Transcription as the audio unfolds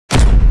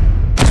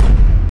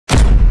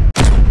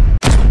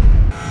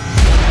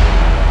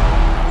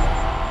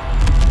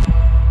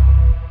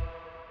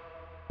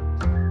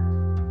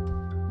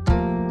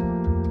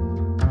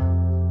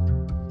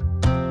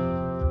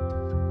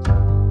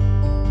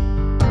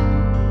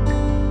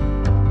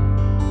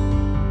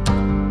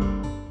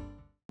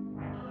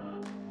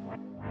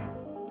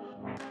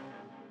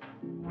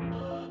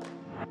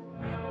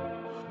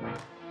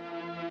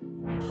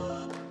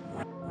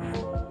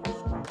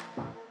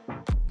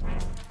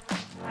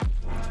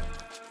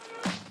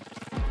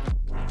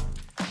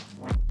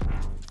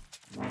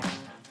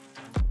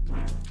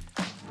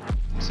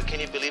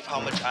how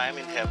much I am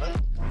in heaven.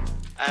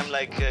 I'm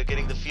like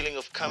getting the feeling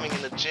of coming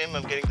in the gym.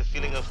 I'm getting the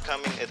feeling of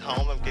coming at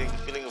home. I'm getting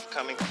the feeling of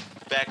coming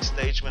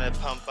backstage when I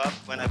pump up,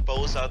 when I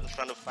pose out in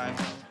front of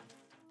 5,000.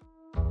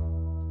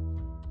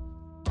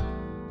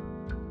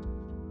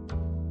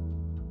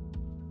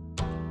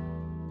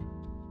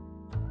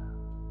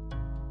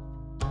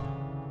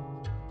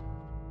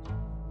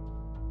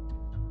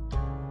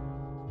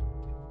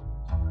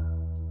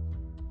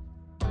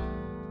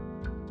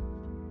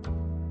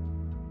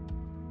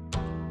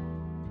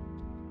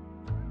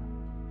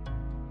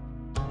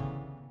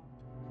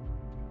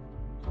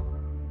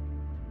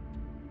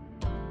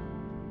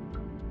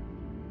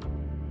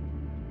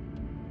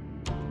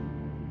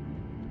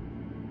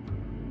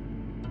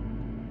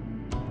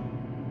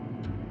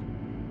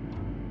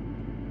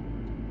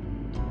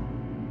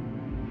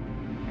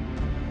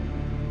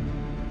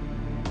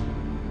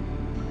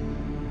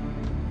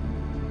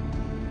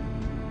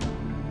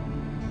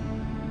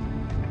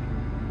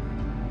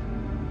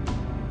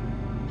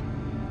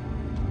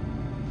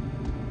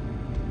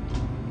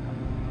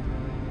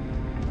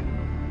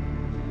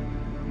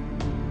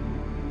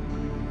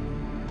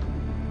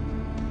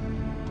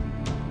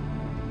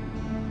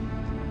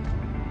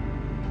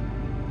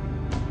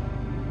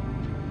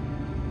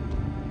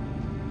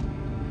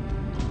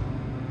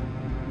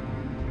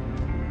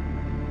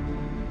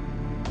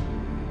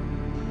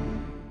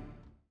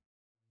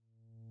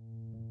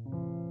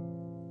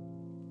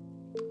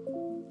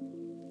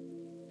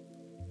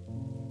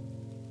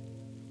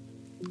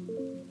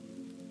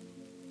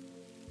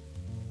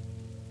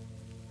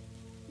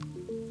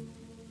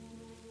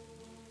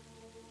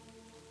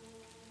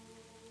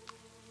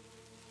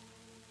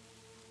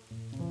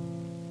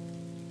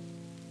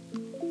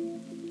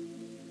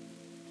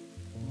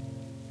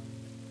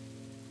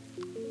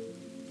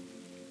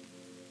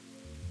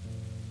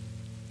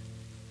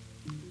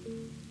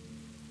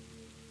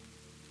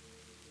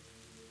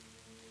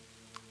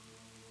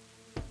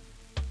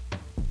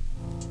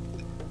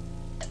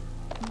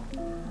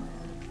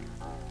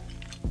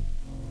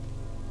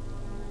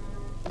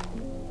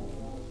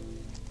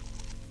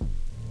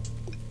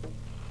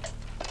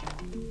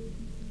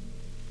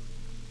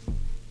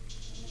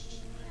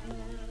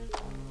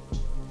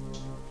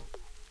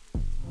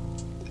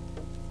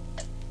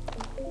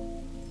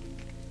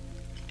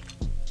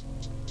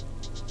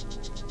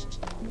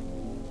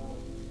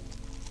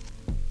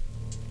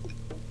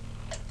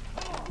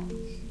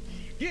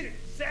 Get it,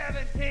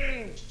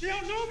 17. You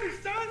don't know me,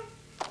 son.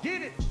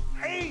 Get it,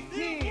 18.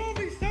 You don't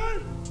know me,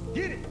 son.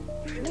 Get it,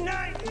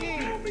 19. You don't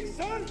know me,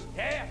 son.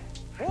 Yeah,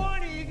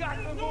 20. You got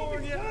some more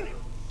in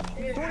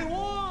you.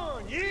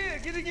 21. Yeah,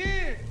 get it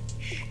again.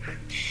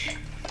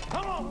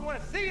 Come on, we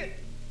want to see it.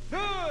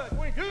 Good,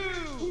 22.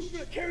 Who's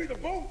gonna carry the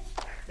boats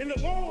and the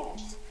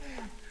logs?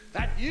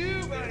 That's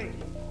you, buddy.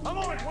 Come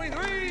on,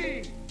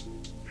 23.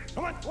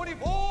 Come on,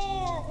 24.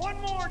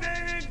 One more,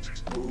 David.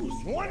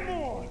 Who's One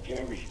more.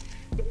 carry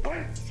the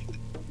boats?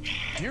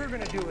 You're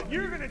gonna do it.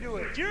 You're gonna do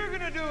it. You're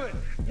gonna do it.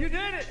 You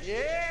did it.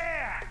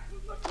 Yeah.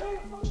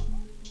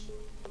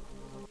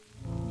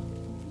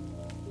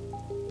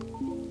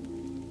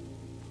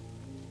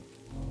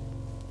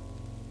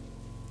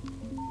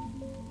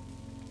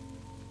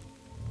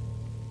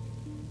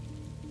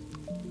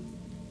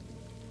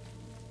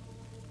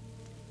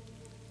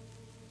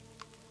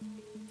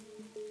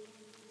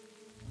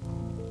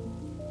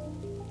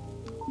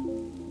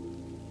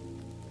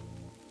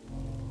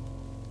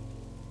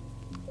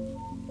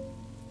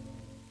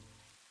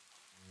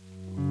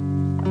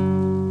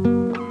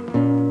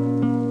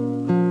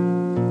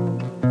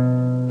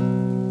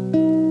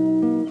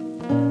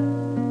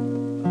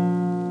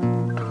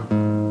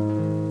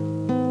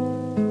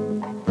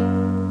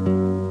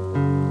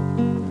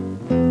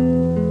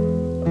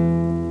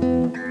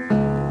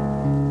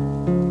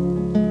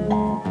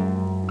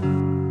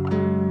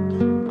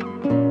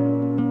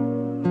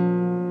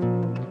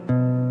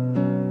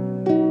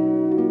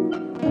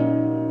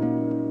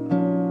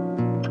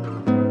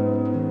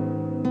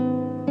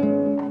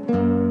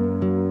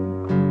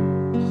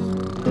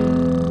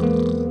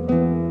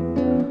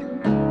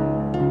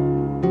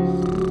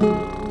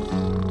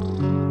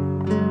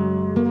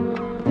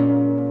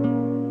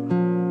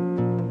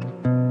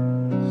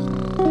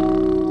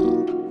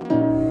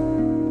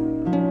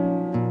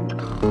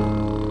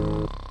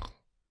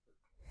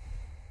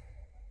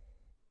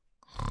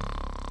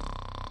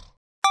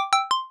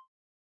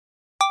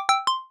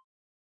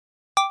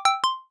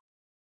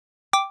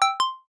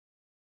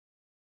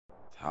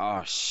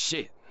 Oh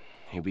shit,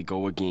 here we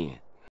go again.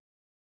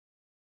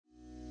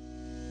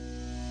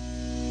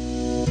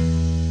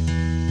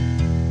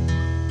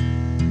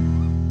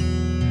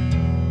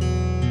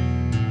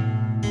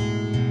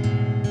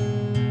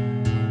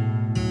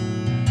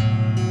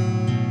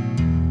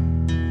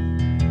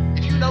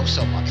 If you know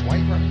so much, why are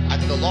you running? I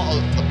think a lot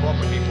of the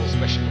problem with people,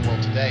 especially in the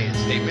world today,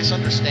 is they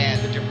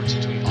misunderstand the difference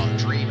between a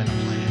dream and a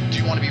plan. Do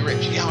you want to be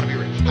rich? Yeah, I want to be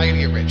rich. How are you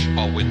gonna get rich?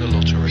 I'll win the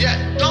lottery.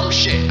 Yeah, dumb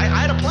shit. I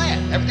had a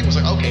plan. Everything was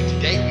like, okay,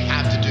 today we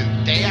have to do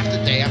day after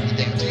day after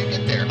day until you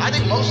get there. I I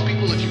think most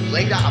people, if you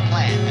laid out a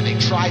plan and they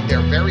tried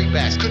their very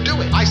best, could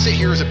do it. I sit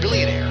here as a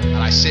billionaire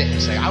and I sit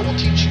and say, I will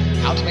teach you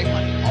how to make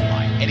money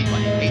online.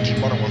 Anybody, 18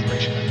 modern wealth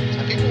creation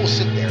methods. And people will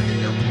sit there in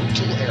their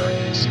brutal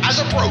arrogance as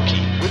a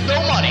brokey with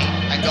no money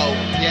and go,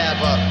 yeah,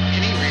 but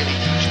can he really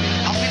teach me?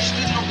 I'm a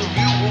student of the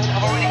real world.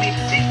 I've already made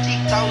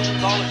 $50,000.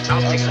 I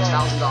was making $1,000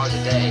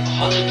 a day.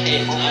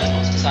 100K in 9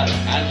 months inside of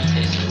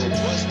advertising.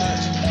 What's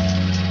next?